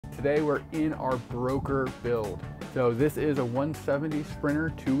Today we're in our broker build. So this is a 170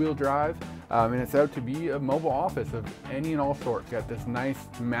 Sprinter 2-wheel drive, and it's out to be a mobile office of any and all sorts. Got this nice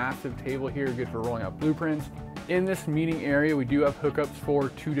massive table here, good for rolling out blueprints. In this meeting area, we do have hookups for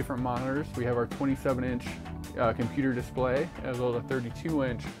 2 different monitors. We have our 27-inch computer display as well as a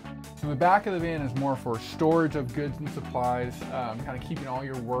 32-inch. So the back of the van is more for storage of goods and supplies, kind of keeping all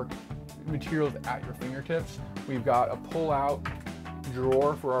your work materials at your fingertips. We've got a pull-out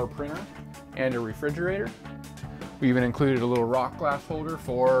drawer for our printer and a refrigerator. We even included a little rock glass holder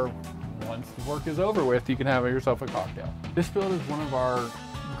for once the work is over with, you can have yourself a cocktail. This build is one of our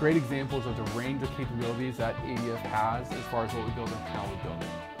great examples of the range of capabilities that ADF has as far as what we build and how we build it.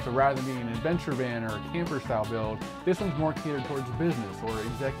 So rather than being an adventure van or a camper style build, this one's more catered towards business or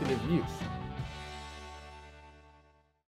executive use.